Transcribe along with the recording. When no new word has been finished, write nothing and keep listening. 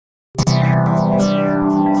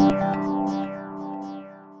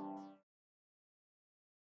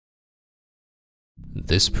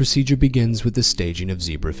This procedure begins with the staging of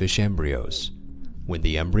zebrafish embryos. When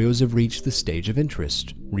the embryos have reached the stage of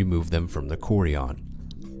interest, remove them from the chorion.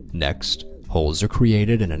 Next, holes are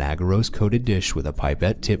created in an agarose-coated dish with a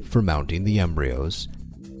pipette tip for mounting the embryos,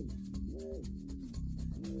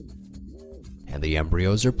 and the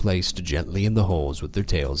embryos are placed gently in the holes with their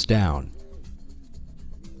tails down.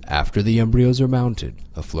 After the embryos are mounted,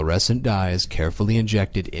 a fluorescent dye is carefully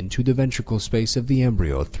injected into the ventricle space of the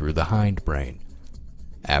embryo through the hindbrain.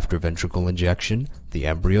 After ventricle injection, the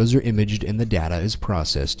embryos are imaged and the data is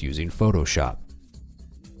processed using Photoshop.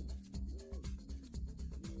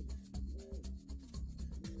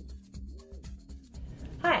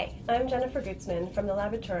 Hi, I'm Jennifer Gutzman from the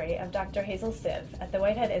laboratory of Dr. Hazel Sive at the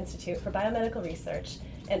Whitehead Institute for Biomedical Research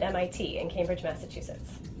and MIT in Cambridge,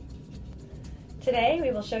 Massachusetts. Today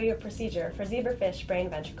we will show you a procedure for zebrafish brain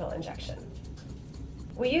ventricle injection.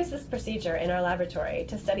 We use this procedure in our laboratory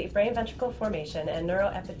to study brain ventricle formation and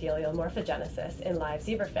neuroepithelial morphogenesis in live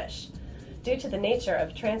zebrafish. Due to the nature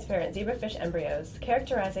of transparent zebrafish embryos,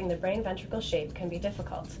 characterizing the brain ventricle shape can be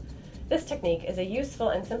difficult. This technique is a useful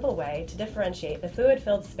and simple way to differentiate the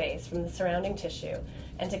fluid-filled space from the surrounding tissue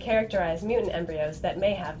and to characterize mutant embryos that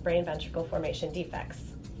may have brain ventricle formation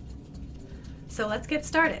defects. So let's get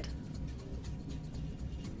started.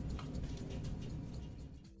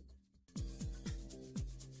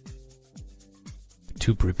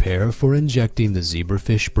 To prepare for injecting the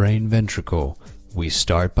zebrafish brain ventricle, we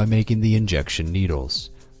start by making the injection needles.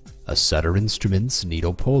 A Sutter Instruments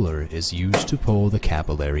needle puller is used to pull the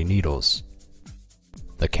capillary needles.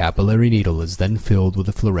 The capillary needle is then filled with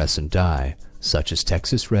a fluorescent dye, such as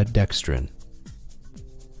Texas red dextrin.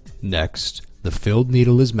 Next, the filled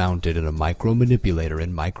needle is mounted in a micromanipulator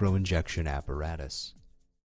and microinjection apparatus.